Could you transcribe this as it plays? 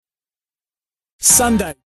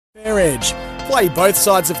Sunday, Betfair Edge. Play both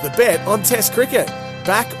sides of the bet on Test cricket.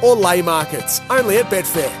 Back or lay markets. Only at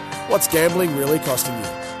Betfair. What's gambling really costing you?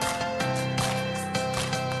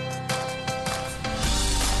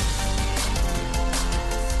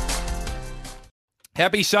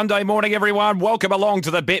 Happy Sunday morning, everyone. Welcome along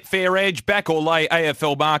to the Betfair Edge. Back or lay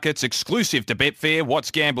AFL markets exclusive to Betfair. What's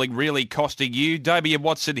gambling really costing you? Damian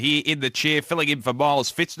Watson here in the chair, filling in for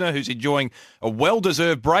Miles Fitzner, who's enjoying a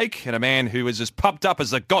well-deserved break, and a man who was as pumped up as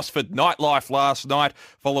the Gosford nightlife last night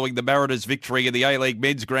following the Mariners' victory in the A-League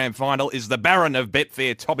Men's Grand Final is the Baron of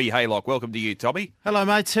Betfair, Tommy Haylock. Welcome to you, Tommy. Hello,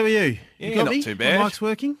 mates. How are you? Yeah, not too bad. My mic's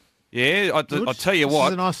working? Yeah, I'll tell you This what.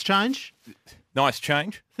 is a nice change. Nice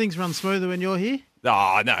change. Things run smoother when you're here.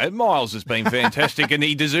 Oh, no, Miles has been fantastic, and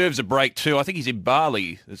he deserves a break too. I think he's in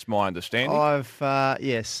Bali, that's my understanding.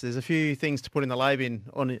 Yes, there's a few things to put in the lay-bin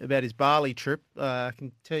on about his Bali trip. I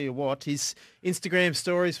can tell you what, his Instagram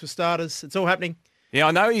stories for starters, it's all happening. Yeah,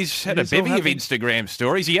 I know he's had a bevy of Instagram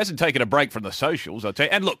stories. He hasn't taken a break from the socials, I'll tell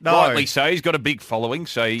you. And look, rightly so, he's got a big following,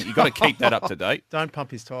 so you've got to keep that up to date. Don't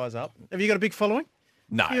pump his tyres up. Have you got a big following?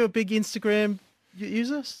 No. Are you a big Instagram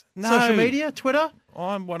user? No. Social media? Twitter?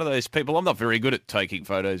 I'm one of those people. I'm not very good at taking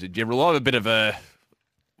photos in general. I'm a bit of a,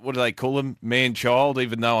 what do they call them, man-child.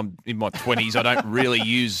 Even though I'm in my 20s, I don't really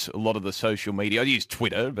use a lot of the social media. I use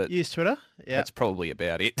Twitter, but Use Twitter? Yeah. that's probably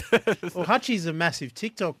about it. Well, Hutchie's a massive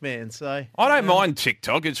TikTok man, so... I don't mind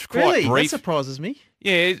TikTok. It's quite Really? brief. That surprises me.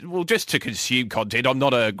 Yeah, well, just to consume content. I'm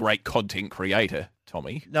not a great content creator,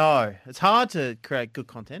 Tommy. No, it's hard to create good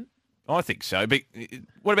content. I think so. But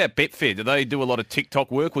what about Betfair? Do they do a lot of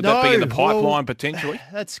TikTok work? Would that be in the pipeline potentially?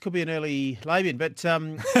 That could be an early lay-in. But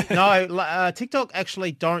no, TikTok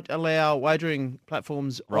actually don't allow wagering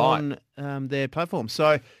platforms on their platform.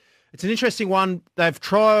 So it's an interesting one. They've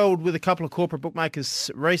trialled with a couple of corporate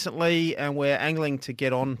bookmakers recently, and we're angling to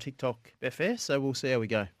get on TikTok Betfair. So we'll see how we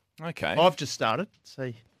go. Okay. I've just started.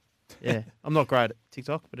 See, yeah, I'm not great at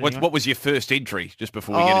TikTok. But anyway. What was your first entry just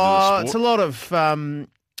before we get into the sport? It's a lot of...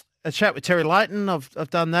 a chat with Terry Layton. I've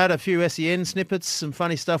done that. A few SEN snippets, some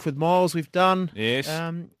funny stuff with Miles we've done. Yes.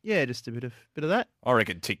 Yeah, just a bit of that. I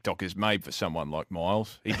reckon TikTok is made for someone like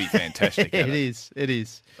Miles. He'd be fantastic at it. It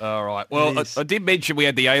is. All right. Well, I did mention we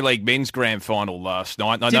had the A-League Men's Grand Final last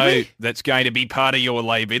night, and I Did know we? that's going to be part of your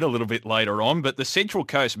lay-in a little bit later on, but the Central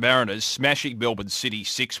Coast Mariners smashing Melbourne City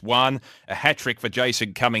 6-1, a hat-trick for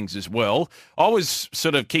Jason Cummings as well. I was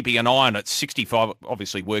sort of keeping an eye on it, 65,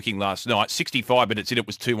 obviously working last night, 65 minutes in, it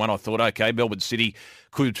was 2-1. I thought, okay, Melbourne City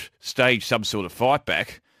could stage some sort of fight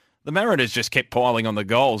back. The Mariners just kept piling on the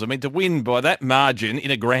goals. I mean, to win by that margin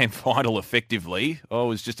in a grand final effectively, I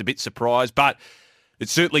was just a bit surprised. But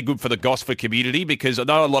it's certainly good for the Gosford community because I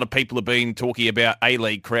know a lot of people have been talking about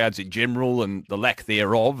A-League crowds in general and the lack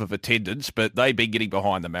thereof of attendance, but they've been getting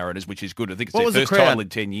behind the Mariners, which is good. I think it's their first title in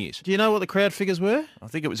 10 years. Do you know what the crowd figures were? I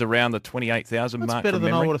think it was around the 28,000 mark. That's better from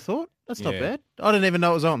than memory. I would have thought. That's not bad. I didn't even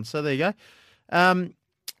know it was on, so there you go.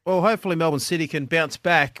 Well, hopefully Melbourne City can bounce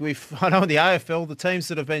back. I know in the AFL, the teams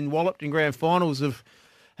that have been walloped in grand finals have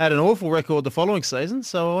had an awful record the following season,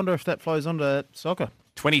 so I wonder if that flows onto soccer.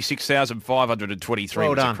 26,523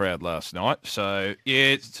 was the crowd last night. So, yeah,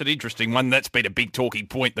 it's an interesting one. That's been a big talking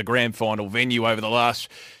point, the grand final venue over the last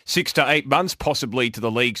 6 to 8 months, possibly to the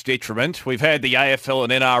league's detriment. We've had the AFL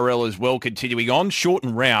and NRL as well continuing on,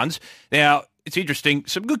 shortened rounds. Now, it's interesting.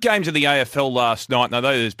 Some good games in the AFL last night, and I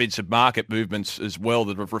know there's been some market movements as well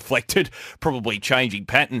that have reflected probably changing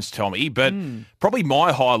patterns, Tommy, but probably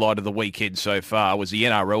my highlight of the weekend so far was the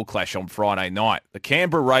NRL clash on Friday night. The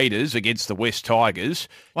Canberra Raiders against the West Tigers.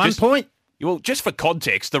 1 point. Well, just for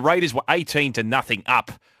context, the Raiders were 18-0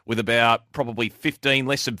 up with about probably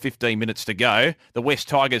less than 15 minutes to go. The West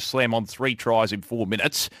Tigers slam on 3 tries in 4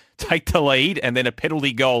 minutes, take the lead, and then a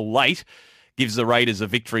penalty goal late gives the Raiders a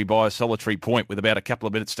victory by a solitary point with about a couple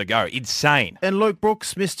of minutes to go. Insane. And Luke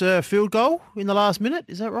Brooks missed a field goal in the last minute.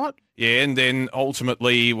 Is that right? Yeah, and then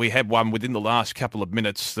ultimately we had one within the last couple of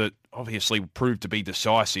minutes that obviously proved to be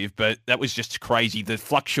decisive, but that was just crazy. The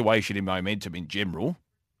fluctuation in momentum in general,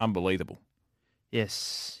 unbelievable.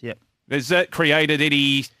 Yes, yep. Has that created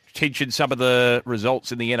any tension, some of the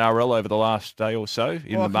results in the NRL over the last day or so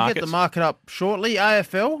in the markets? I can get the market up shortly.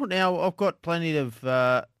 AFL, now I've got plenty of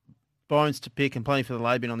bones to pick and plenty for the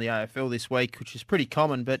lay-in on the AFL this week, which is pretty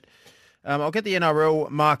common, but I'll get the NRL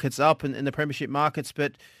markets up and the premiership markets,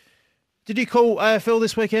 but did you call AFL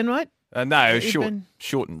this weekend, mate? No,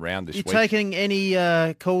 shortened round this week. You taking any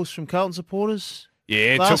calls from Carlton supporters?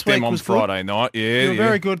 Yeah, took them on Friday night. Yeah, you were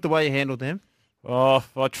very good the way you handled them. Oh,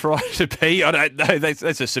 I try to be. I don't know. That's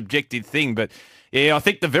a subjective thing, but Yeah, I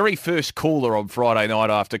think the very first caller on Friday night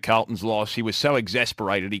after Carlton's loss, he was so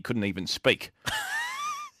exasperated he couldn't even speak.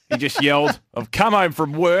 He just yelled, "I've come home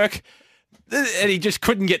from work," and he just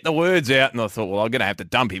couldn't get the words out. And I thought, well, I'm going to have to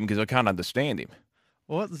dump him because I can't understand him.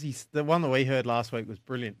 What was the one that we heard last week was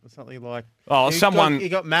brilliant. It was something like, he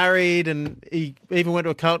got married and he even went to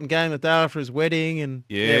a Carlton game the day after his wedding, and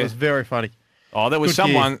it was very funny. Oh, there was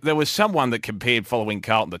someone that compared following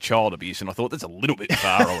Carlton to child abuse, and I thought that's a little bit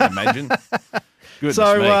far, I would imagine. Goodness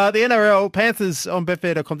so me. The NRL, Panthers on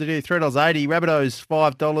betfair.com.au, $3.80, Rabbitohs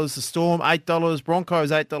 $5, the Storm $8,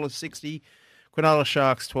 Broncos $8.60, Quinella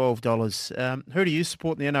Sharks $12. Who do you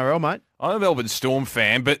support in the NRL, mate? I'm a Melbourne Storm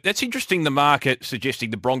fan, but that's interesting, the market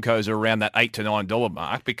suggesting the Broncos are around that $8 to $9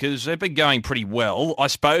 mark because they've been going pretty well. I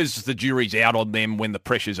suppose the jury's out on them when the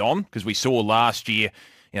pressure's on, because we saw last year,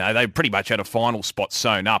 they pretty much had a final spot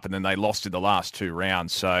sewn up and then they lost in the last 2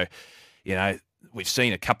 rounds. So, we've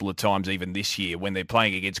seen a couple of times even this year when they're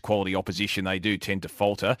playing against quality opposition, they do tend to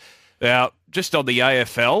falter. Now, just on the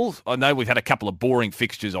AFL, I know we've had a couple of boring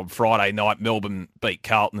fixtures on Friday night. Melbourne beat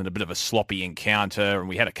Carlton in a bit of a sloppy encounter, and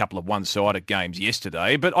we had a couple of one-sided games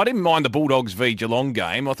yesterday. But I didn't mind the Bulldogs v Geelong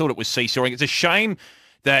game. I thought it was seesawing. It's a shame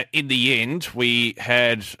that in the end we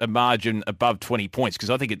had a margin above 20 points because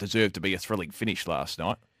I think it deserved to be a thrilling finish last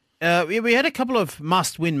night. We had a couple of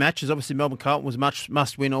must-win matches. Obviously, Melbourne-Carlton was much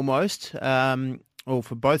must-win almost,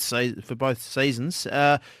 for both seasons.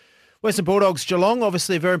 Western Bulldogs, Geelong,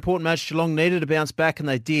 obviously a very important match. Geelong needed to bounce back, and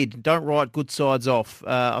they did. Don't write good sides off.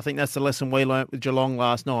 I think that's the lesson we learnt with Geelong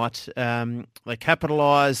last night. They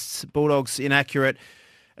capitalised, Bulldogs inaccurate.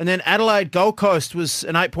 And then Adelaide Gold Coast was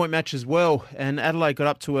an 8-point match as well, and Adelaide got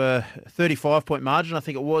up to a 35-point margin, I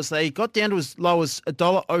think it was. They got down to as low as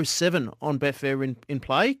 $1.07 on Betfair in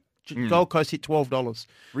play. Gold Coast hit $12.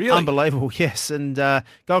 Really? Unbelievable, yes. And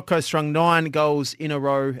Gold Coast strung 9 goals in a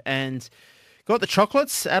row and got the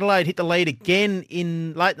chocolates. Adelaide hit the lead again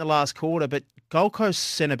late in the last quarter, but Gold Coast's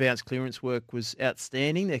centre bounce clearance work was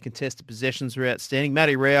outstanding. Their contested possessions were outstanding.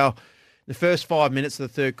 Matty Rao, the first 5 minutes of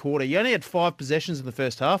the third quarter, he only had 5 possessions in the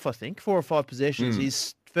first half, I think, 4 or 5 possessions.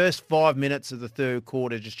 His first 5 minutes of the third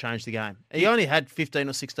quarter just changed the game. He only had 15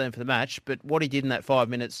 or 16 for the match, but what he did in that 5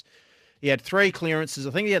 minutes, he had 3 clearances.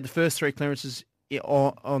 I think he had the first 3 clearances in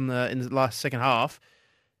the last second half.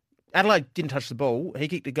 Adelaide didn't touch the ball. He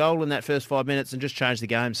kicked a goal in that first 5 minutes and just changed the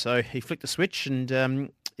game. So he flicked the switch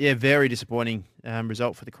and, very disappointing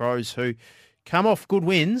result for the Crows, who come off good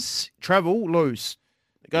wins, travel, lose.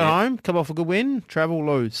 Go home, come off a good win, travel,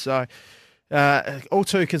 lose. So all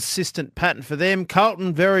too consistent pattern for them.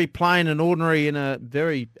 Carlton, very plain and ordinary in a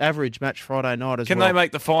very average match Friday night as well. Can they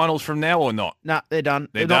make the finals from now or not? No, they're done.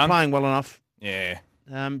 They're done? not playing well enough. Yeah.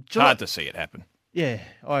 Geelong, hard to see it happen. Yeah,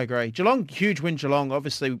 I agree. Geelong, huge win, Geelong.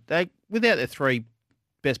 Obviously, they without their 3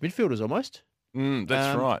 best midfielders almost.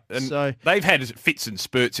 That's right. And so they've had fits and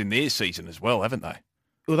spurts in their season as well, haven't they?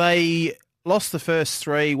 Well, they lost the first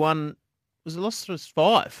 3. Was it lost to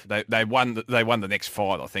 5? They won the next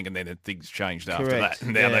 5, I think, and then things changed after Correct. that.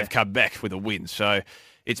 And now they've come back with a win. So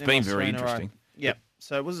it's been very interesting. Yep.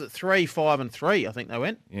 So was it 3, 5 and 3, I think they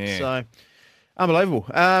went. Yeah. So unbelievable.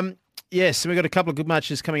 Yes, and we've got a couple of good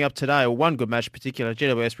matches coming up today, or one good match in particular.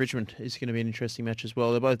 GWS Richmond is going to be an interesting match as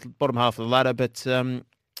well. They're both bottom half of the ladder, but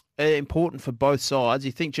important for both sides.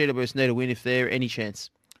 You think GWS need a win if they're any chance?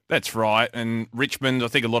 That's right. And Richmond, I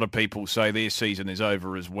think a lot of people say their season is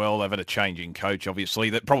over as well. They've had a changing coach, obviously,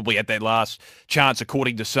 that probably had their last chance,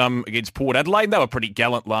 according to some, against Port Adelaide. They were pretty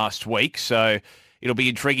gallant last week, so it'll be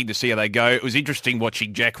intriguing to see how they go. It was interesting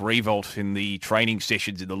watching Jack Revolt in the training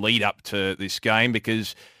sessions in the lead-up to this game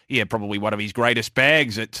because, probably one of his greatest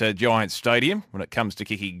bags at Giants Stadium when it comes to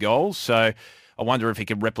kicking goals. So I wonder if he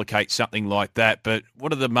can replicate something like that. But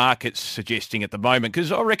what are the markets suggesting at the moment?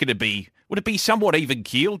 Because I reckon would it be somewhat even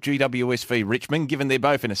keel, GWS v Richmond, given they're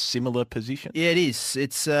both in a similar position? Yeah, it is.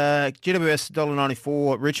 It's GWS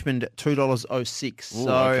 $1.94, Richmond $2.06. So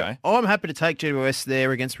okay. I'm happy to take GWS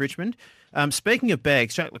there against Richmond. Speaking of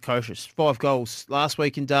bags, Jack Lukosius, 5 goals last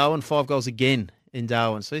week in Darwin, 5 goals again in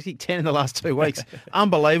Darwin. So he's kicked 10 in the last 2 weeks.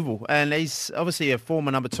 Unbelievable. And he's obviously a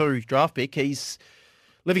former number 2 draft pick. He's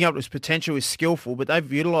living up to his potential, is skillful, but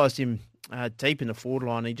they've utilised him deep in the forward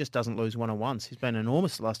line. He just doesn't lose one-on-ones. He's been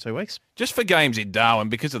enormous the last 2 weeks. Just for games in Darwin,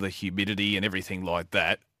 because of the humidity and everything like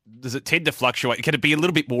that, does it tend to fluctuate? Can it be a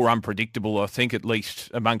little bit more unpredictable, I think, at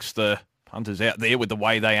least amongst the punters out there with the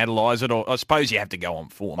way they analyse it? Or I suppose you have to go on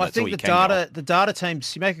form. I think the data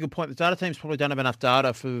teams, you make a good point, the data teams probably don't have enough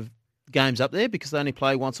data for games up there because they only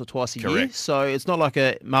play once or twice a year. So it's not like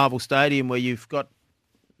a Marvel Stadium where you've got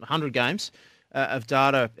 100 games of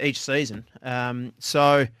data each season.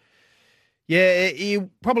 Yeah, he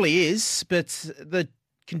probably is, but the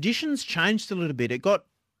conditions changed a little bit. It got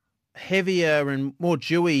heavier and more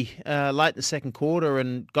dewy late in the second quarter,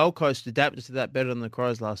 and Gold Coast adapted to that better than the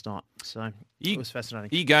Crows last night. So it was fascinating.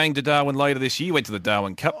 Are you going to Darwin later this year? You went to the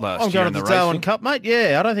Darwin Cup last year. I'm going to the Darwin Cup, mate.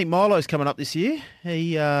 Yeah, I don't think Milo's coming up this year.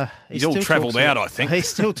 He's all travelled out, I think. He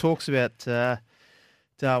still talks about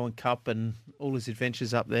Darwin Cup and all his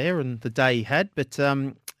adventures up there and the day he had. But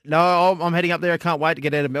no, I'm heading up there. I can't wait to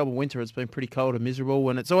get out of Melbourne winter. It's been pretty cold and miserable,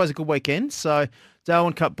 and it's always a good weekend. So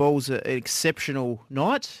Darwin Cup Ball's an exceptional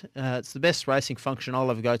night. It's the best racing function I'll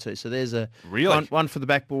ever go to. So there's a one for the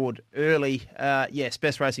backboard early. Yes,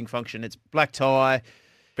 best racing function. It's black tie.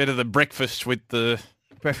 Better than breakfast with the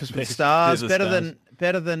stars.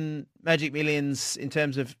 Better than Magic Millions in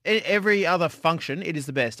terms of every other function. It is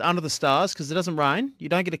the best under the stars because it doesn't rain. You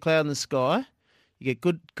don't get a cloud in the sky. You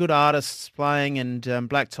get good artists playing and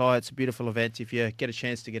black tie. It's a beautiful event. If you get a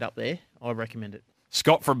chance to get up there, I recommend it.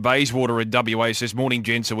 Scott from Bayswater in WA says, morning,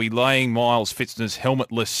 gents. Are we laying Miles Fitzner's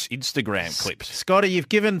helmetless Instagram clips? Scotty, you've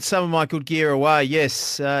given some of my good gear away.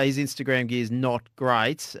 Yes, his Instagram gear is not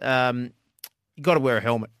great. You got to wear a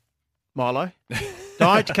helmet, Milo.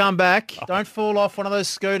 Don't come back. Don't fall off one of those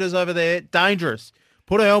scooters over there. Dangerous.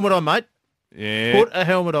 Put a helmet on, mate. Yeah. Put a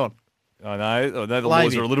helmet on. I know the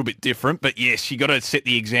laws are a little bit different, but yes, you got to set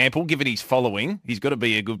the example. Given his following, he's got to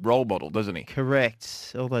be a good role model, doesn't he?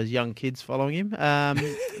 Correct. All those young kids following him.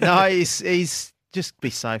 No, he's just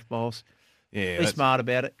be safe, Miles. Yeah, be smart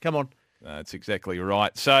about it. Come on. That's exactly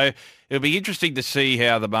right. So it'll be interesting to see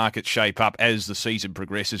how the markets shape up as the season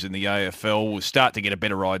progresses in the AFL. We'll start to get a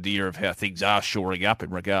better idea of how things are shoring up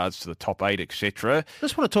in regards to the top 8, etc.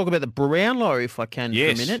 Just want to talk about the Brownlow, if I can, for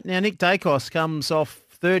a minute. Now, Nick Dacos comes off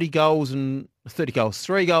 3 goals and 30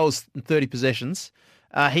 possessions.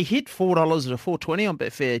 He hit $4 at a $4.20 on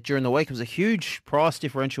Betfair during the week. It was a huge price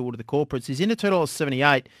differential to the corporates. He's in at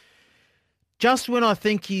 $2.78. Just when I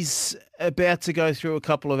think he's about to go through a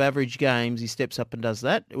couple of average games, he steps up and does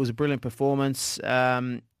that. It was a brilliant performance. He's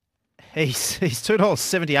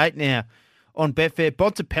 $2.78 now on Betfair.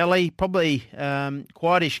 Bontempelli, probably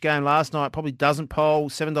quietish game last night, probably doesn't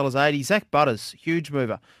poll, $7.80. Zach Butters, huge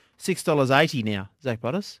mover. $6.80 now, Zach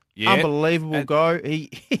Butters. Yeah. Unbelievable go.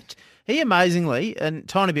 He amazingly, and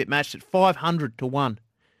tiny bit matched at 500 to 1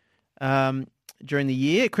 during the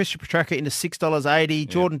year. Christian Petrarca into $6.80.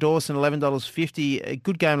 Jordan Dawson, $11.50. A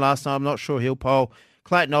good game last night. I'm not sure he'll poll.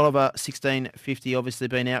 Clayton Oliver, $16.50. Obviously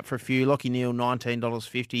been out for a few. Lockie Neal,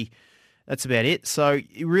 $19.50. That's about it. So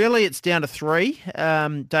really it's down to 3.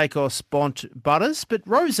 Dacos, Bont, Butters. But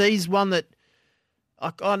Rosie's one that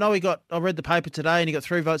I know I read the paper today and he got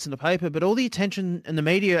 3 votes in the paper, but all the attention and the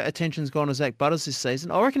media attention's gone to Zach Butters this season.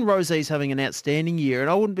 I reckon Rosie's having an outstanding year, and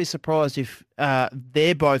I wouldn't be surprised if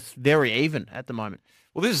they're both very even at the moment.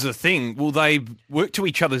 Well, this is the thing. Will they work to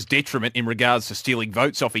each other's detriment in regards to stealing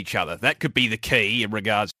votes off each other? That could be the key in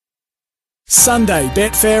regards. Sunday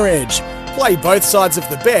Betfair Edge. Play both sides of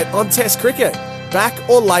the bet on Test cricket. Back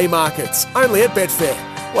or lay markets. Only at Betfair.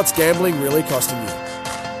 What's gambling really costing you?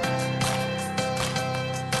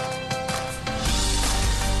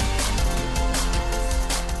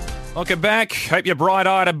 Welcome back. Hope you're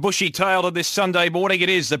bright-eyed and bushy-tailed on this Sunday morning. It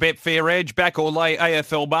is the Betfair Edge, back or lay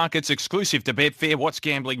AFL markets exclusive to Betfair. What's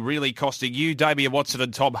gambling really costing you? Damien Watson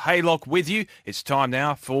and Tom Haylock with you. It's time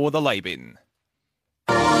now for the lay-bin.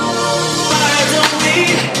 Why don't we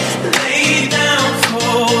lay down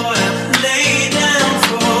for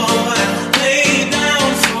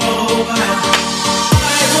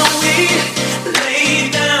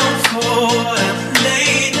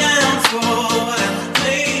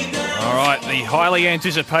highly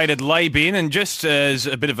anticipated lay-bin, and just as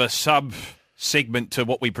a bit of a sub-segment to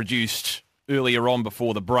what we produced earlier on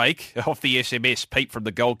before the break, off the SMS, Pete from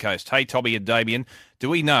the Gold Coast. Hey, Tommy and Damien, do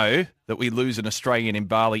we know that we lose an Australian in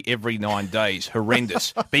Bali every 9 days?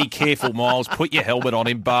 Horrendous. Be careful, Miles. Put your helmet on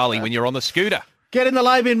in Bali when you're on the scooter. Get in the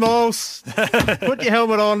lay-bin, Miles. Put your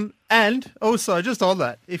helmet on. And also, just on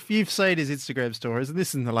that, if you've seen his Instagram stories, and this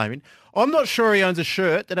is in the lay-bin, I'm not sure he owns a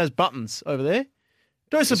shirt that has buttons over there.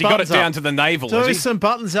 Do some buttons up. He got it down to the navel, has he? Do some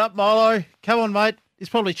buttons up, Milo. Come on, mate. He's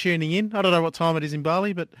probably tuning in. I don't know what time it is in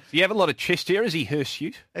Bali, but... Do you have a lot of chest hair? Is he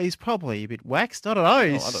hirsute? He's probably a bit waxed. I don't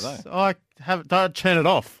know. I don't know. Don't turn it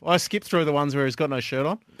off. I skip through the ones where he's got no shirt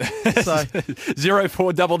on. So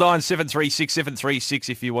 0499 736 736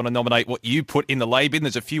 if you want to nominate what you put in the lay-bin.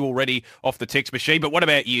 There's a few already off the text machine. But what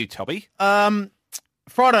about you, Tobby?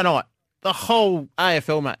 Friday night, the whole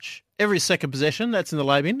AFL match. Every second possession, that's in the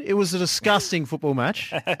lay-bin. It was a disgusting football match.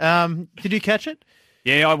 Did you catch it?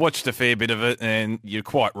 Yeah, I watched a fair bit of it, and you're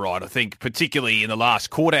quite right. I think particularly in the last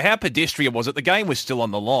quarter, how pedestrian was it? The game was still on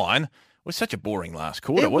the line. was such a boring last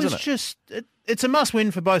quarter, It was wasn't it? just, it's a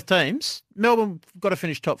must-win for both teams. Melbourne got to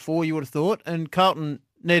finish top 4, you would have thought, and Carlton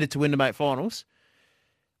needed to win to make finals.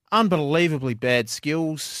 Unbelievably bad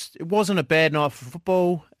skills. It wasn't a bad night for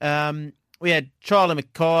football. We had Charlie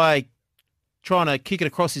Mackay trying to kick it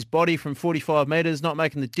across his body from 45 metres, not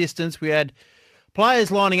making the distance. We had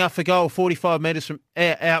players lining up for goal 45 metres from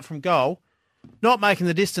out from goal, not making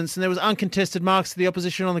the distance, and there was uncontested marks to the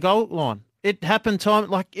opposition on the goal line. It happened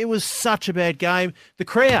it was such a bad game. The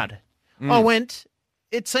crowd,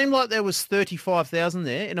 it seemed like there was 35,000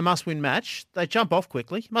 there in a must-win match. They jump off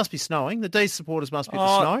quickly. Must be snowing. The D supporters must be for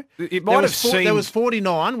snow. It might have seemed... There was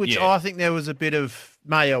 49, which I think there was a bit of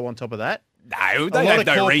mayo on top of that. No, they had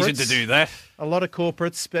no reason to do that. A lot of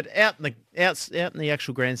corporates, but out in the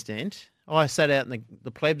actual grandstand, I sat out in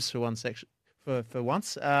the plebs for one section for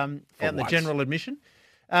once, out in the general admission.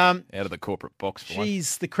 Out of the corporate box.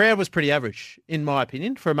 The crowd was pretty average, in my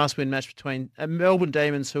opinion, for a must-win match between Melbourne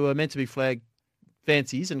Demons, who are meant to be flag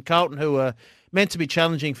fancies, and Carlton, who are meant to be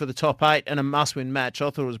challenging for the top 8 and a must-win match. I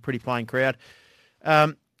thought it was a pretty plain crowd.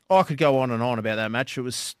 I could go on and on about that match.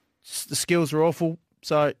 The skills were awful.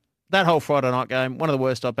 So that whole Friday night game, one of the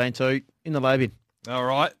worst I've been to in the lay-in. All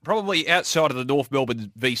right. Probably outside of the North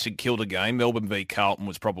Melbourne v St Kilda game, Melbourne v Carlton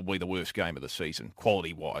was probably the worst game of the season,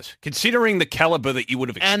 quality-wise. Considering the calibre that you would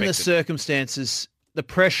have expected. And the circumstances, the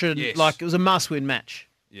pressure, it was a must-win match.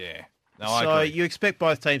 Yeah. No, I agree. You expect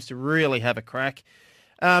both teams to really have a crack.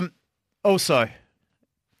 Also,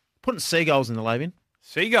 putting seagulls in the lay-in.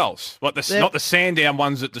 Seagulls? Not the Sandown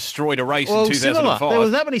ones that destroyed a race in 2005. Similar. There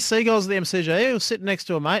was that many seagulls at the MCG. He was sitting next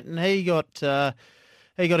to a mate and he got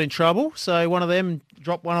in trouble, so one of them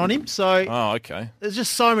dropped one on him. So okay. There's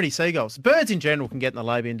just so many seagulls. Birds in general can get in the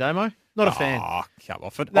lay-in, Damo. Not a fan. Oh, come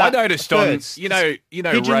off it. No, I noticed birds.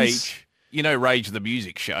 Rage. Rage the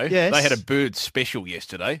music show. Yes. They had a bird special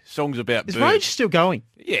yesterday. Songs about birds. Is Rage still going?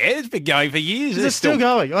 Yeah, it's been going for years. Is it still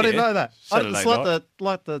going? I didn't know that. Saturday It's night.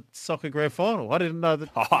 like the soccer grand final. I didn't know that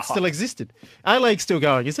it still existed. A-League's still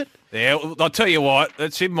going, is it? Yeah, I'll tell you what,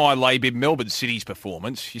 that's in my lay-in Melbourne City's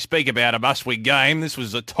performance. You speak about a must-win game. This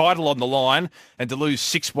was a title on the line, and to lose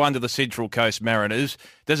 6-1 to the Central Coast Mariners,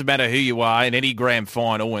 doesn't matter who you are in any grand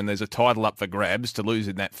final when there's a title up for grabs, to lose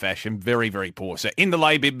in that fashion, very, very poor. So in the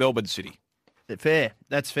lay-in Melbourne City. Fair.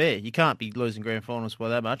 That's fair. You can't be losing grand finals by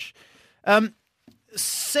that much.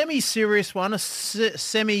 Semi-serious one, a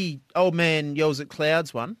semi-old man yells at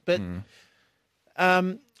clouds one. But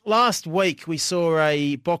last week we saw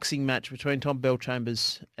a boxing match between Tom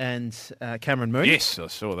Bellchambers and Cameron Mooney. Yes, I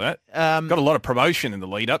saw that. Got a lot of promotion in the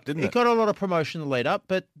lead-up, didn't it? It got a lot of promotion in the lead-up,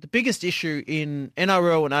 but the biggest issue in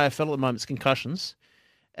NRL and AFL at the moment is concussions.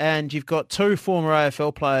 And you've got 2 former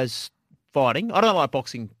AFL players fighting. I don't like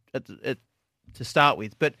boxing to start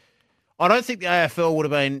with, but I don't think the AFL would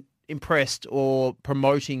have been impressed or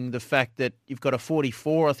promoting the fact that you've got a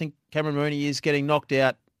 44, I think Cameron Mooney is, getting knocked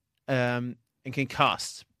out and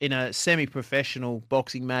concussed in a semi-professional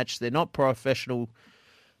boxing match. They're not professional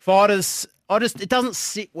fighters. It doesn't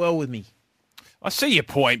sit well with me. I see your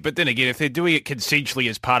point, but then again, if they're doing it consensually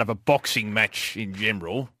as part of a boxing match in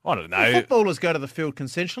general, I don't know. Footballers go to the field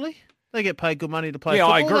consensually. They get paid good money to play Yeah,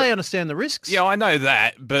 football. I agree. They understand the risks. Yeah, I know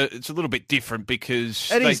that, but it's a little bit different because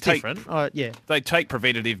they take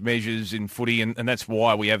preventative measures in footy, and that's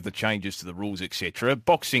why we have the changes to the rules, etc.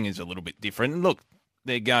 Boxing is a little bit different. And look,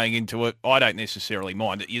 they're going into it. I don't necessarily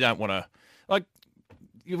mind it. You don't want to, like,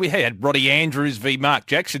 we had Roddy Andrews v Mark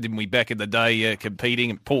Jackson, didn't we, back in the day, competing,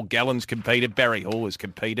 and Paul Gallen's competed, Barry Hall has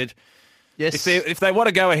competed. Yes. If they want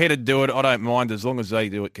to go ahead and do it, I don't mind as long as they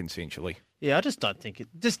do it consensually. Yeah, I just don't think it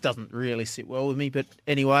just doesn't really sit well with me. But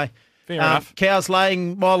anyway, fair enough. Cows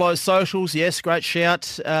laying Milo's socials. Yes, great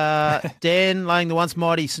shout. Dan laying the once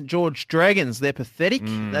mighty St George Dragons. They're pathetic.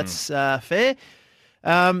 That's fair.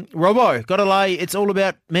 Robbo, got to lay. It's all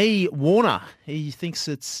about me, Warner. He thinks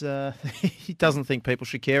he doesn't think people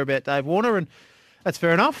should care about Dave Warner, and that's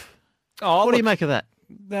fair enough. What do you make of that?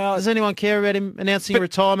 No, does anyone care about him announcing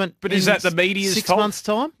retirement? But is that the media's 6 fault? months'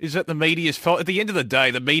 time? Is that the media's fault? At the end of the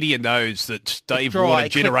day, the media knows that Dave Warner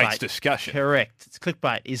generates discussion. Correct. It's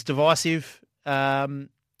clickbait. It's divisive.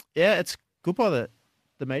 It's good by the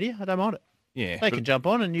media. I don't mind it. Yeah, they can jump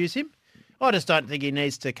on and use him. I just don't think he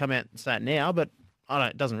needs to come out and say it now, but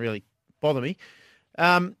it doesn't really bother me.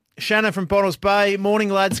 Shannon from Bottles Bay. Morning,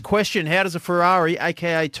 lads. Question: how does a Ferrari,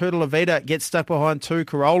 a.k.a. Turtle Avita, get stuck behind 2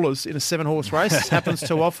 Corollas in a 7-horse race? This happens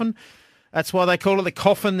too often. That's why they call it the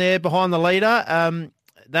coffin there behind the leader.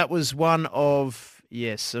 That was one of,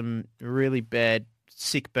 some really bad,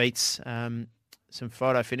 sick beats. Some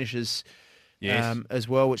photo finishes Yes. as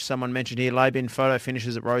well, which someone mentioned here. Labian photo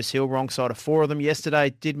finishes at Rose Hill, wrong side of 4 of them.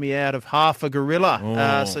 Yesterday did me out of half a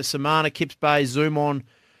gorilla. So Samana, Kips Bay, Zoom On,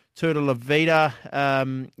 Tour de la Vida.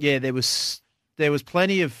 There was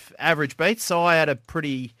plenty of average beats. So I had a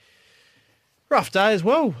pretty rough day as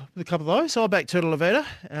well with a couple of those. So I backed Tour de la Vida.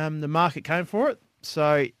 The market came for it.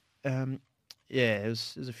 So, it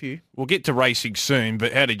was a few. We'll get to racing soon,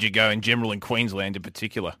 but how did you go in general in Queensland in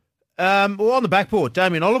particular? Well, on the backboard,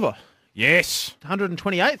 Damien Oliver. Yes.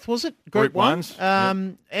 128th, was it? Group 1. ones.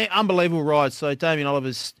 Unbelievable ride. So Damien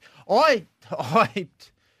Oliver's... I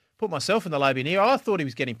put myself in the Labian here. I thought he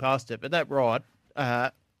was getting past it, but that ride,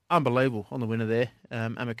 unbelievable on the winner there,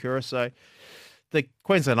 Amakura. So the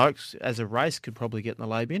Queensland Oaks, as a race, could probably get in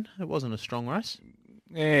the Labian. It wasn't a strong race.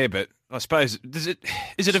 Yeah, but I suppose, is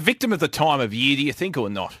it a victim of the time of year, do you think, or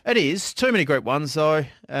not? It is. Too many Group 1s, though.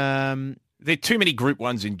 There are too many Group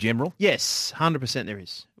 1s in general? Yes, 100% there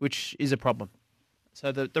is, which is a problem.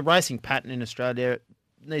 So the racing pattern in Australia,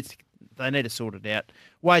 they need to sort it out.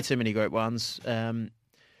 Way too many Group 1s.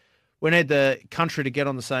 We need the country to get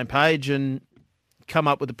on the same page and come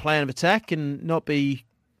up with a plan of attack and not be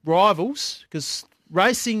rivals, because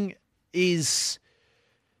racing is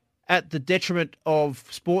at the detriment of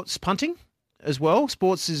sports punting as well.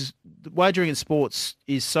 Wagering in sports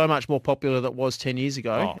is so much more popular than it was 10 years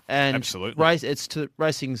ago. And absolutely. It's to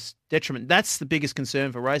racing's detriment. That's the biggest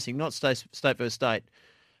concern for racing, not state versus state.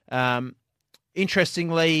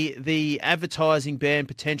 Interestingly, the advertising ban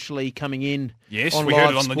potentially coming in. Yes, on we live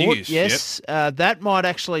heard it on the sport. news. Yes, that might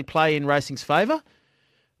actually play in racing's favour,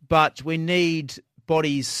 but we need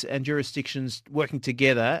bodies and jurisdictions working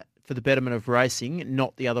together for the betterment of racing,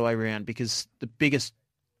 not the other way around, because the biggest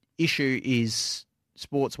issue is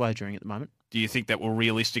sports wagering at the moment. Do you think that will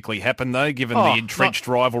realistically happen, though, given the entrenched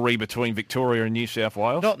rivalry between Victoria and New South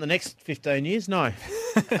Wales? Not in the next 15 years, no.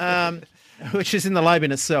 Which is in the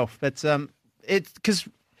Labian itself. But because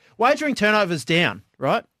wagering turnover's down,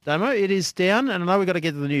 right, Damo? It is down, and I know we've got to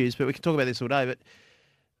get to the news, but we can talk about this all day, but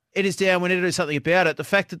it is down. We need to do something about it. The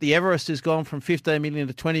fact that the Everest has gone from 15 million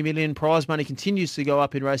to 20 million, prize money continues to go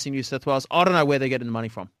up in Racing New South Wales. I don't know where they're getting the money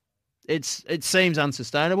from. It seems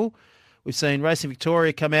unsustainable. We've seen Racing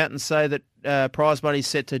Victoria come out and say that prize money is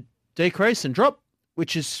set to decrease and drop,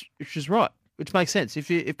 which is right, which makes sense. If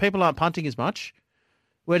people aren't punting as much,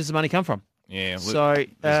 where does the money come from? Yeah, so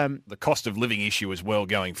the cost of living issue as well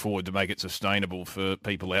going forward to make it sustainable for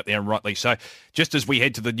people out there, and rightly so. Just as we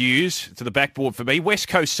head to the news, to the backboard for me, West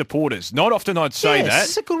Coast supporters. Not often I'd say that.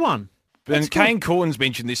 It's a good one. And Kane Corns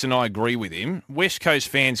mentioned this, and I agree with him. West Coast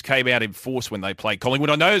fans came out in force when they played Collingwood.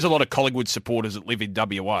 I know there's a lot of Collingwood supporters that live in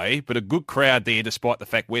WA, but a good crowd there, despite the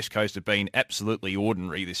fact West Coast have been absolutely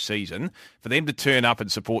ordinary this season. For them to turn up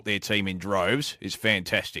and support their team in droves is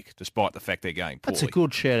fantastic, despite the fact they're going poorly. That's a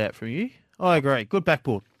good shout-out from you. I agree. Good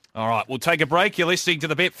backboard. All right, we'll take a break. You're listening to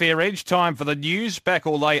the Betfair Edge. Time for the news. Back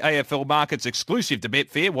or lay AFL markets exclusive to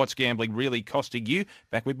Betfair. What's gambling really costing you?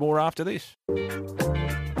 Back with more after this.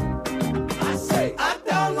 I say I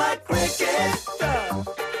don't like cricket.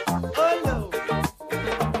 Oh no,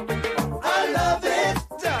 I love it.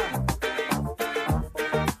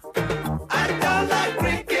 I don't like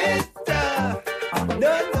cricket. No,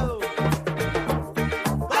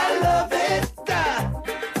 I love it.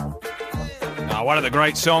 One of the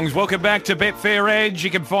great songs. Welcome back to Betfair Edge. You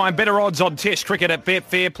can find better odds on Test cricket at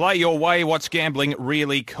Betfair. Play your way. What's gambling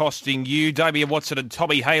really costing you? Damien Watson and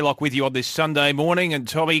Tommy Haylock with you on this Sunday morning. And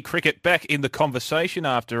Tommy, cricket back in the conversation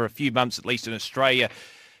after a few months, at least in Australia,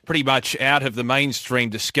 pretty much out of the mainstream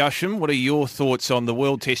discussion. What are your thoughts on the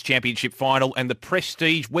World Test Championship final and the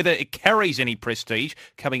prestige, whether it carries any prestige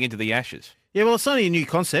coming into the Ashes? Yeah, well, it's only a new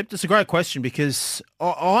concept. It's a great question because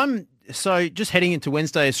So just heading into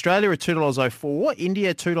Wednesday, Australia at $2.04,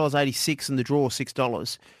 India $2.86 and the draw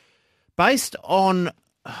 $6. Based on,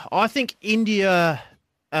 I think India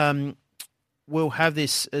will have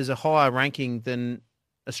this as a higher ranking than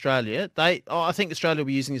Australia. I think Australia will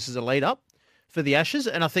be using this as a lead-up for the Ashes,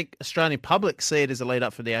 and I think Australian public see it as a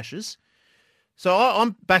lead-up for the Ashes. So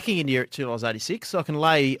I'm backing India at $2.86, so I can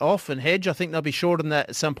lay off and hedge. I think they'll be short on that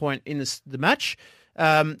at some point in the match.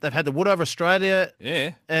 They've had the wood over Australia,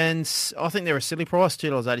 and I think they're a silly price,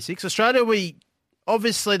 $2.86. Australia,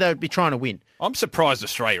 obviously they would be trying to win. I'm surprised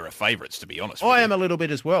Australia are favourites, to be honest. I am a little bit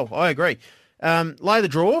as well. I agree. Lay the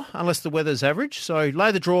draw, unless the weather's average. So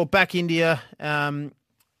lay the draw, back India, and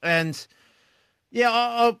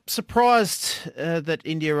I'm surprised that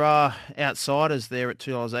India are outsiders there at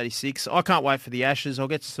 $2.86. I can't wait for the Ashes. I'll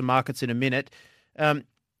get to some markets in a minute.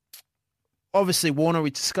 Obviously, Warner, we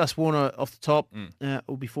discussed Warner off the top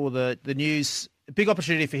before the news. a big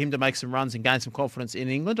opportunity for him to make some runs and gain some confidence in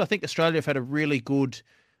England. I think Australia have had a really good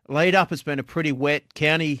lead up. It's been a pretty wet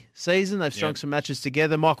county season. They've strung some matches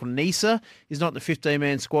together. Michael Nisa is not in the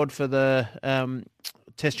 15-man squad for the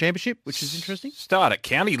Test Championship, which is interesting. Start at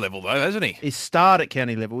county level, though, hasn't he? He's started at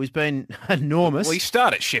county level. He's been enormous. Well, he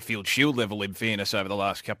started at Sheffield Shield level, in fairness, over the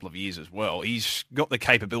last couple of years as well. He's got the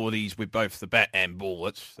capabilities with both the bat and ball.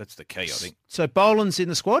 That's the key, I think. So Boland's in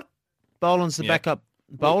the squad. Boland's the backup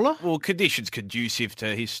bowler. Well, conditions conducive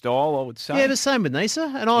to his style, I would say. Yeah, but same with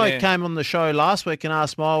Nisa. And I came on the show last week and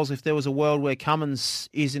asked Miles if there was a world where Cummins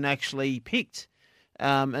isn't actually picked.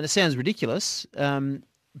 And it sounds ridiculous.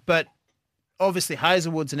 But obviously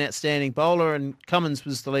Hazelwood's an outstanding bowler and Cummins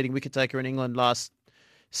was the leading wicket taker in England last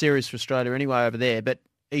series for Australia anyway over there. But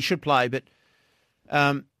he should play. But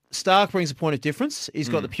Stark brings a point of difference. He's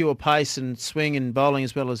got the pure pace and swing and bowling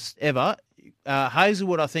as well as ever.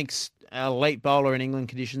 Hazelwood, I think, an elite bowler in England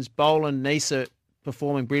conditions. Boland, Nisa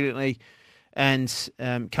performing brilliantly, and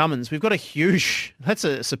Cummins. We've got that's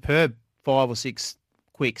a superb 5 or 6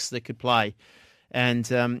 quicks that could play, and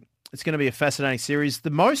it's going to be a fascinating series.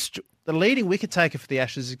 The leading wicket taker for the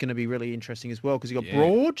Ashes is going to be really interesting as well because you've got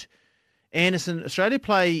Broad, Anderson. Australia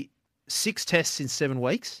play 6 tests in 7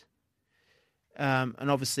 weeks,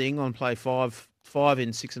 and obviously England play five in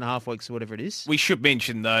 6.5 weeks or whatever it is. We should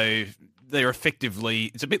mention though, they're effectively,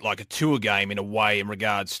 it's a bit like a tour game in a way in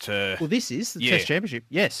regards to... Well, this is the Test Championship.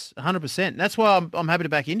 Yes, 100%. That's why I'm happy to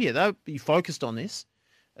back India. They'll be focused on this.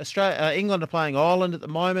 England are playing Ireland at the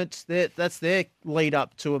moment. That's their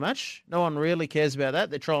lead-up to a match. No one really cares about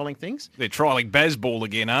that. They're trialling things. They're trialling Bazball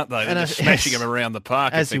again, aren't they? They're just smashing them around the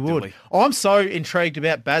park, as you would. I'm so intrigued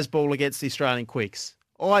about Bazball against the Australian quicks.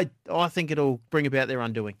 I think it'll bring about their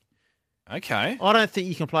undoing. Okay. I don't think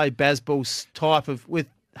you can play Bazball's type of... with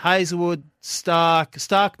Hazelwood,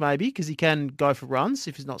 Stark maybe, because he can go for runs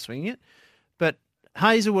if he's not swinging it. But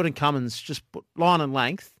Hazelwood and Cummins just put line and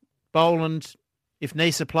length. Boland, if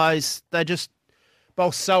Nisa plays, they just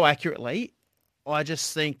bowl so accurately. I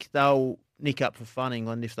just think they'll nick up for fun,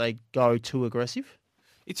 England, if they go too aggressive.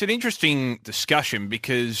 It's an interesting discussion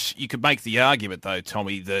because you could make the argument, though,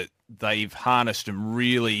 Tommy, that they've harnessed and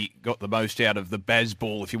really got the most out of the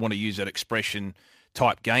Bazball, if you want to use that expression,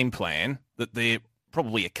 type game plan, that they're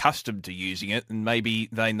probably accustomed to using it, and maybe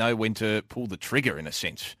they know when to pull the trigger in a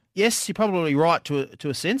sense. Yes, you're probably right to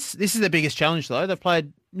a sense. This is their biggest challenge, though. They've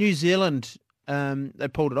played New Zealand. They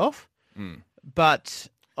pulled it off. But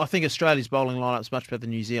I think Australia's bowling lineup's much better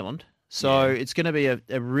than New Zealand. So it's going to be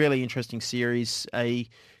a really interesting series, a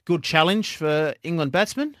good challenge for England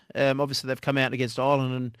batsmen. Obviously, they've come out against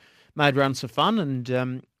Ireland and made runs for fun,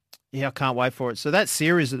 and I can't wait for it. So that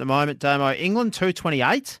series at the moment, Damo, England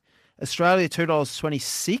 228. Australia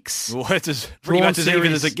 $2.26. Well, it's pretty much as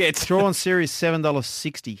even as it gets. Drawn series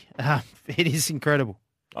 $7.60. It is incredible.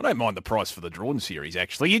 I don't mind the price for the drawn series.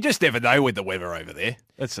 Actually, you just never know with the weather over there.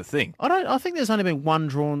 That's the thing. I think there's only been one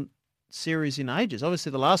drawn series in ages.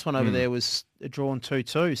 Obviously, the last one over there was a drawn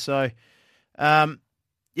 2-2. So,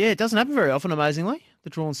 it doesn't happen very often. Amazingly, the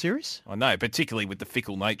drawn series. I know, particularly with the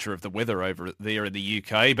fickle nature of the weather over there in the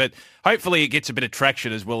UK. But hopefully, it gets a bit of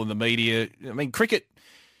traction as well in the media. I mean, cricket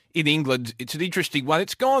in England, it's an interesting one.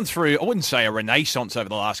 It's gone through, I wouldn't say a renaissance over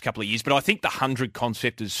the last couple of years, but I think the 100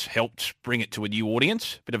 concept has helped bring it to a new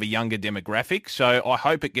audience, a bit of a younger demographic. So I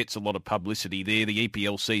hope it gets a lot of publicity there. The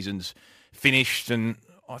EPL season's finished, and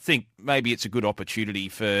I think maybe it's a good opportunity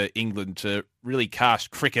for England to really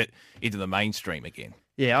cast cricket into the mainstream again.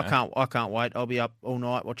 Yeah, I can't wait. I'll be up all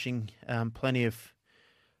night watching plenty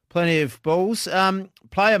of balls.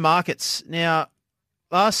 Player markets. Now,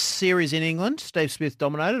 last series in England, Steve Smith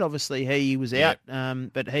dominated. Obviously, he was out,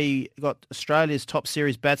 but he got Australia's top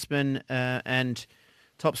series batsman and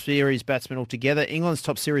top series batsman altogether. England's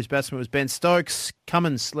top series batsman was Ben Stokes.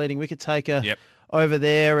 Cummins, leading wicket taker over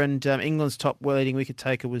there, and England's top leading wicket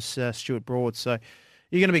taker was Stuart Broad. So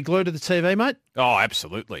you're going to be glued to the TV, mate? Oh,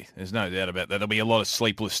 absolutely. There's no doubt about that. There'll be a lot of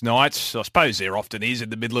sleepless nights. I suppose there often is in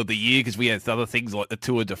the middle of the year because we have other things like the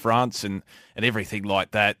Tour de France and everything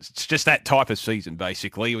like that. It's just that type of season,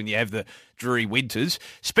 basically, when you have the dreary winters.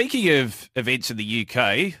 Speaking of events in the UK,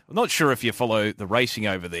 I'm not sure if you follow the racing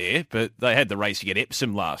over there, but they had the racing at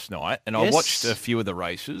Epsom last night, and I watched a few of the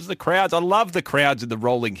races. The crowds, I love the crowds in the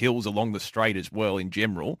rolling hills along the straight as well in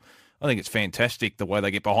general. I think it's fantastic the way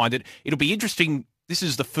they get behind it. It'll be interesting. This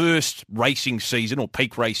is the first racing season or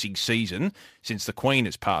peak racing season since the Queen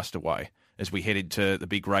has passed away as we head into the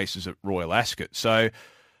big races at Royal Ascot. So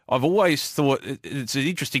I've always thought it's an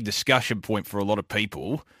interesting discussion point for a lot of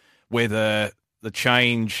people whether the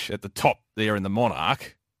change at the top there in the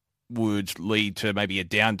Monarch would lead to maybe a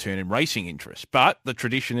downturn in racing interest. But the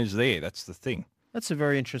tradition is there. That's the thing. That's a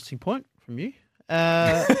very interesting point from you.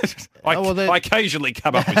 I occasionally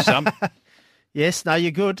come up with some. Yes, no,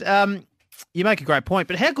 you're good. You make a great point,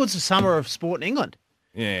 but how good's the summer of sport in England?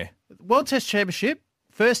 Yeah. World Test Championship,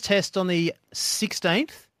 first test on the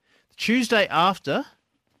 16th, Tuesday after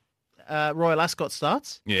Royal Ascot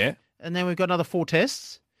starts. Yeah. And then we've got another 4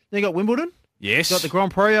 tests. Then you've got Wimbledon. Yes. Got the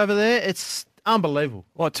Grand Prix over there. It's unbelievable.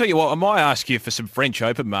 Well, I'll tell you what, I might ask you for some French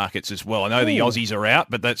Open markets as well. I know the Aussies are out,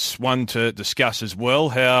 but that's one to discuss as well.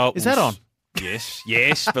 How is that on?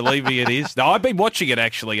 Yes, believe me, it is. No, I've been watching it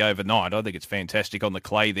actually overnight. I think it's fantastic on the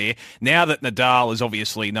clay there. Now that Nadal is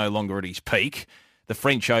obviously no longer at his peak, the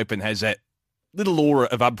French Open has that little aura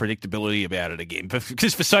of unpredictability about it again.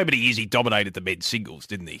 Because for so many years he dominated the men's singles,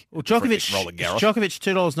 didn't he? Well, Djokovic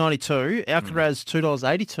 $2.92, Alcaraz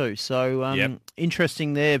 $2.82. So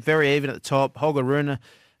interesting there. Very even at the top. Holger Rune,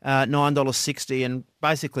 $9.60, and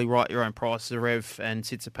basically write your own prices. Zverev and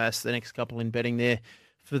Tsitsipas, the next couple in betting there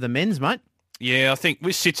for the men's, mate. Yeah, I think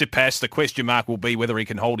with Tsitsipas, the question mark will be whether he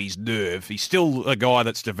can hold his nerve. He's still a guy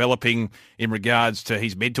that's developing in regards to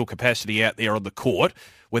his mental capacity out there on the court.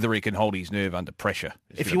 Whether he can hold his nerve under pressure.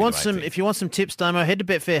 If you want some tips, Damo, head to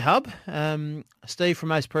Betfair Hub. Steve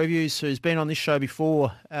from Ace Previews, who's been on this show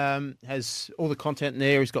before, has all the content in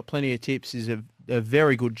there. He's got plenty of tips. He's a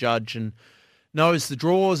very good judge and knows the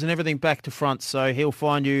draws and everything back to front. So he'll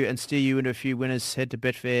find you and steer you into a few winners. Head to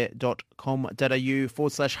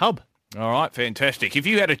betfair.com.au/hub. All right, fantastic. If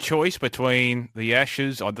you had a choice between the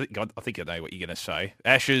Ashes, I think I know what you're going to say.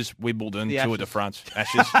 Ashes, Wimbledon, Tour de France.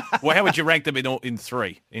 Ashes. Well, how would you rank them in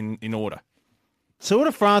three, in order? Tour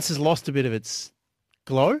de France has lost a bit of its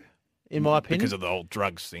glow, in my opinion. Because of the whole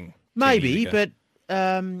drugs thing. Maybe, but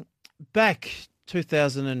back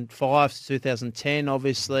 2005 to 2010,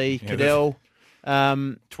 obviously, Cadell.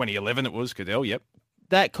 2011 it was, Cadell, yep.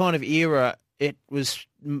 That kind of era, it was,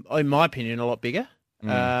 in my opinion, a lot bigger.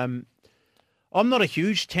 I'm not a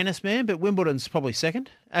huge tennis man, but Wimbledon's probably second.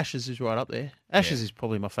 Ashes is right up there. Ashes is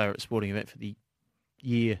probably my favourite sporting event for the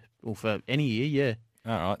year, or for any year, yeah.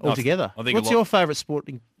 All right. Altogether. What's your favourite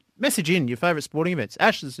sporting... Message in your favourite sporting events.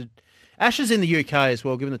 Ashes in the UK as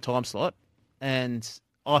well, given the time slot. And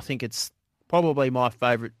I think it's probably my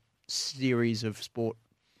favourite series of sport.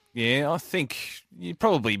 Yeah, I think you'd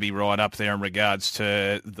probably be right up there in regards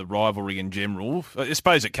to the rivalry in general. I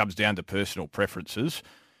suppose it comes down to personal preferences.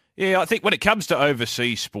 Yeah, I think when it comes to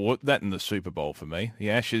overseas sport, that and the Super Bowl for me.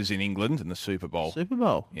 The Ashes in England and the Super Bowl. Super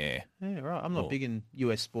Bowl? Yeah. Yeah, right. I'm not big in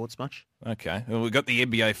US sports much. Okay. Well, we've got the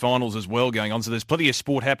NBA Finals as well going on, so there's plenty of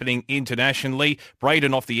sport happening internationally.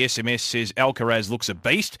 Braden off the SMS says Alcaraz looks a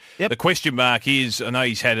beast. Yep. The question mark is, I know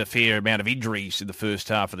he's had a fair amount of injuries in the first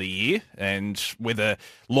half of the year, and whether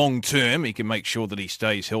long-term he can make sure that he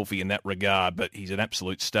stays healthy in that regard, but he's an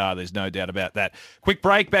absolute star, there's no doubt about that. Quick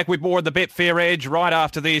break, back with more of the Betfair Edge. Right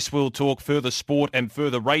after this, we'll talk further sport and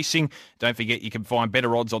further racing. Don't forget you can find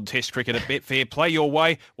better odds on Test cricket at Betfair. Play your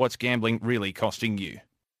way. What's gambling really costing you?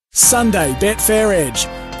 Sunday Betfair Edge.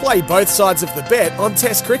 Play both sides of the bet on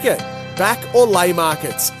Test cricket. Back or lay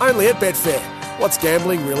markets. Only at Betfair. What's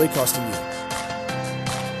gambling really costing you?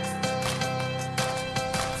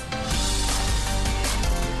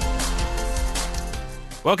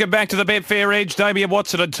 Welcome back to the Betfair Edge. Damien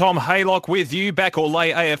Watson and Tom Haylock with you. Back or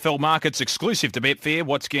lay AFL markets exclusive to Betfair.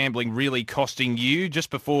 What's gambling really costing you? Just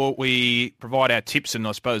before we provide our tips and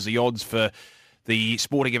I suppose the odds for the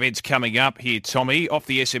sporting events coming up here, Tommy, off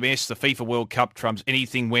the SMS, the FIFA World Cup trumps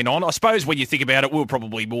anything went on. I suppose when you think about it, we're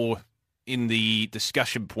probably more in the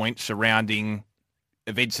discussion point surrounding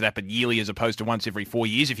events that happen yearly as opposed to once every 4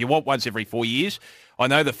 years. If you want once every 4 years, I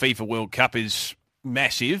know the FIFA World Cup is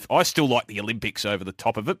massive. I still like the Olympics over the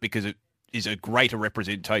top of it because it is a greater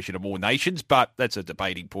representation of more nations, but that's a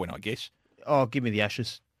debating point, I guess. Oh, give me the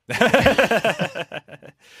Ashes.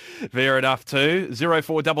 Fair enough too.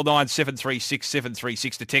 0499 736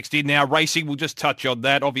 736 to text in. Now racing, we'll just touch on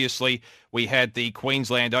that. Obviously, we had the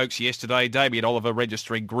Queensland Oaks yesterday. Damien Oliver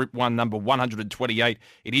registering Group 1 number 128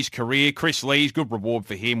 in his career. Chris Lee's good reward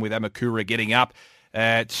for him with Amakura getting up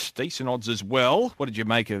at decent odds as well. What did you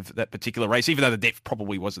make of that particular race, even though the depth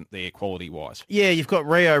probably wasn't there quality-wise? Yeah, you've got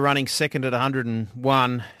Rio running second at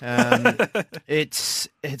 101. It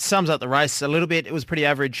sums up the race a little bit. It was pretty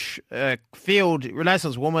average field.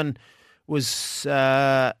 Renaissance Woman was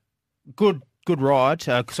good ride.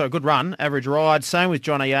 Good run, average ride. Same with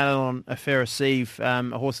Johnny Allen on A Fair Receive,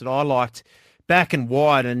 a horse that I liked, back and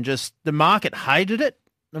wide, and just the market hated it.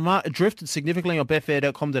 It drifted significantly on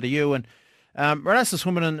betfair.com.au, and Renaissance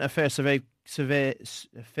Woman and A Fair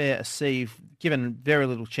Receive given very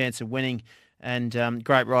little chance of winning. And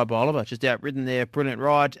great ride by Oliver, just outridden there, brilliant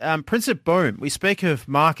ride. Prince of Boom, we speak of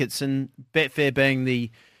markets and Betfair being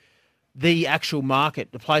the actual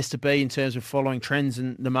market, the place to be in terms of following trends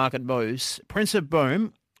and the market moves. Prince of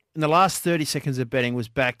Boom, in the last 30 seconds of betting, was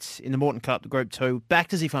backed in the Morton Cup, the Group 2,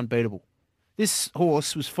 backed as if unbeatable. This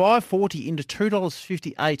horse was $5.40 into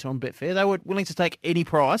 $2.58 on Betfair. They were willing to take any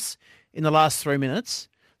price in the last 3 minutes.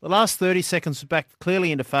 The last 30 seconds was backed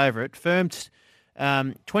clearly into favourite, firmed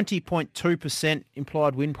 20.2%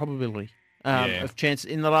 implied win probability of chance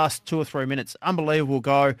in the last 2 or 3 minutes. Unbelievable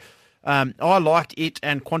go. I liked it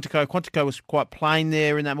and Quantico. Quantico was quite plain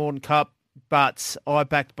there in that Morton Cup, but I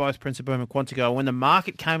backed both Prince of Boom and Quantico. When the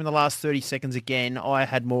market came in the last 30 seconds again, I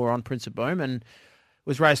had more on Prince of Boom and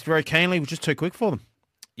was raced very keenly. It was just too quick for them.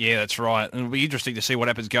 Yeah, that's right. And it'll be interesting to see what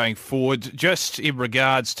happens going forward. Just in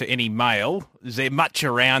regards to any mail, is there much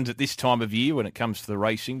around at this time of year when it comes to the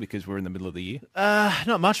racing because we're in the middle of the year?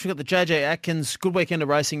 Not much. We've got the JJ Atkins good weekend of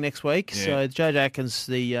racing next week. Yeah. So JJ Atkins,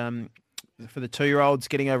 for the 2-year-olds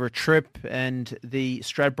getting over a trip, and the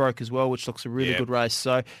Stradbroke as well, which looks a really good race.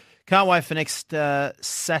 So can't wait for next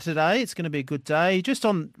Saturday. It's going to be a good day. Just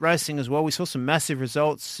on racing as well, we saw some massive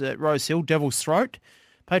results at Rose Hill, Devil's Throat.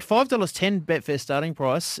 Paid $5.10 Betfair starting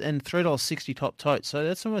price and $3.60 top tote. So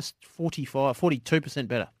that's almost 42%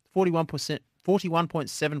 better.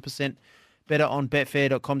 41.7% better on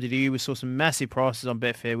betfair.com.au. We saw some massive prices on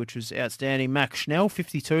Betfair, which was outstanding. Mac Schnell,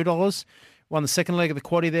 $52. Won the second leg of the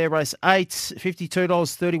quaddie there, race 8,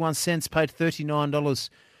 $52.31, paid $39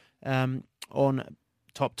 on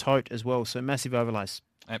top tote as well. So massive overlays.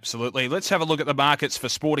 Absolutely. Let's have a look at the markets for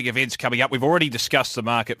sporting events coming up. We've already discussed the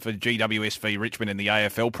market for GWS v Richmond in the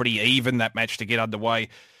AFL. Pretty even, that match to get underway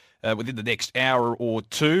within the next hour or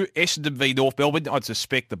two. Essendon v North Melbourne. I'd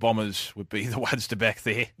suspect the Bombers would be the ones to back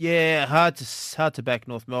there. Yeah, hard to back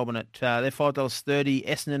North Melbourne at they're $5.30.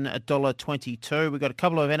 Essendon $1.22. We've got a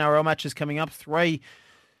couple of NRL matches coming up. 3.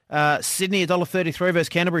 Sydney $1.33 versus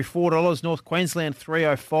Canterbury $4. North Queensland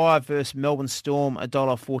 $3.05 versus Melbourne Storm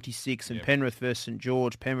 $1.46. And Penrith versus St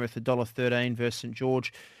George. Penrith $1.13 versus St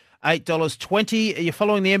George $8.20. Are you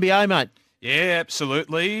following the NBA, mate? Yeah,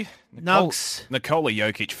 absolutely. Nugs. Nikola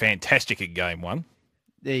Jokic, fantastic in game 1.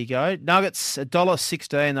 There you go. Nuggets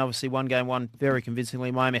 $1.16. Obviously, one game won very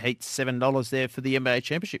convincingly. Miami Heat $7 there for the NBA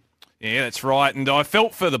championship. Yeah, that's right. And I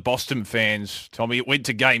felt for the Boston fans, Tommy. It went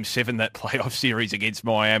to Game 7, that playoff series against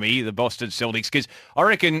Miami, the Boston Celtics. Because I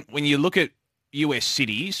reckon when you look at US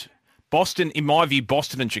cities, Boston, in my view,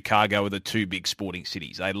 Boston and Chicago are the two big sporting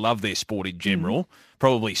cities. They love their sport in general,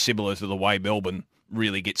 probably similar to the way Melbourne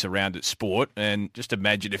really gets around at sport. And just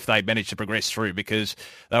imagine if they managed to progress through, because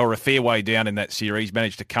they were a fair way down in that series,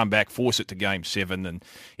 managed to come back, force it to Game 7, and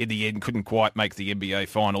in the end couldn't quite make the NBA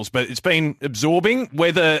Finals. But it's been absorbing.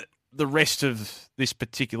 Whether the rest of this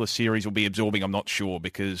particular series will be absorbing, I'm not sure,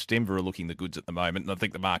 because Denver are looking the goods at the moment, and I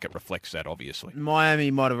think the market reflects that, obviously. Miami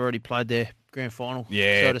might have already played their grand final,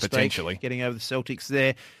 yeah, so to potentially. speak, getting over the Celtics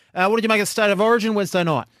there. What did you make of the State of Origin Wednesday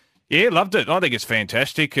night? Yeah, loved it. I think it's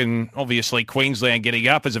fantastic, and obviously Queensland getting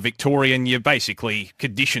up. As a Victorian, you're basically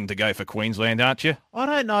conditioned to go for Queensland, aren't you? I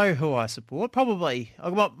don't know who I support. Probably.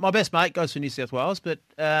 My best mate goes for New South Wales, but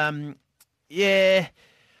yeah,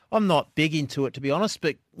 I'm not big into it, to be honest,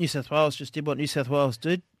 but New South Wales just did what New South Wales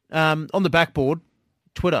did. On the backboard,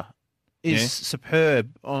 Twitter is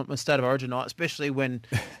superb on the State of Origin night, especially when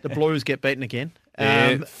the Blues get beaten again.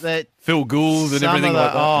 Phil Gould and everything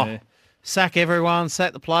like that. Sack everyone,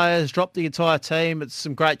 sack the players, drop the entire team. It's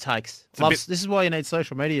some great takes. This is why you need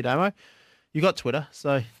social media, Damo. You got Twitter,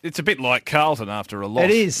 so... It's a bit like Carlton after a loss.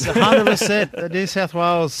 It is, 100%. The New South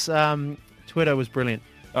Wales Twitter was brilliant.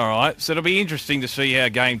 All right, so it'll be interesting to see how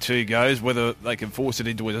Game 2 goes, whether they can force it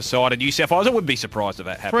into a decided New South Wales. I wouldn't be surprised if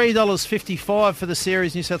that happens. $3.55 for the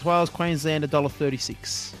series, New South Wales, Queensland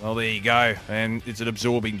 $1.36. Well, there you go, and it's an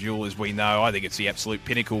absorbing duel, as we know. I think it's the absolute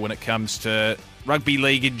pinnacle when it comes to rugby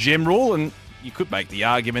league in general, and you could make the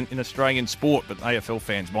argument in Australian sport, but AFL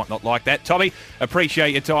fans might not like that. Tommy,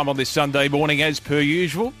 appreciate your time on this Sunday morning, as per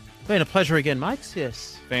usual. Been a pleasure again, mates,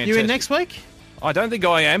 yes. Fantastic. You in next week? I don't think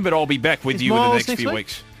I am, but I'll be back with you in the next few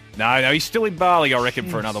weeks. No, he's still in Bali, I reckon,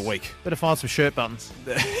 for another week. Better find some shirt buttons.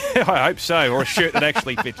 I hope so, or a shirt that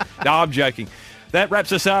actually fits. No, I'm joking. That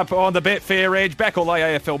wraps us up on the Betfair Edge. Back all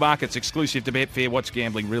day AFL markets exclusive to Betfair. What's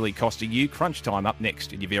gambling really costing you? Crunch time up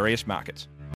next in your various markets.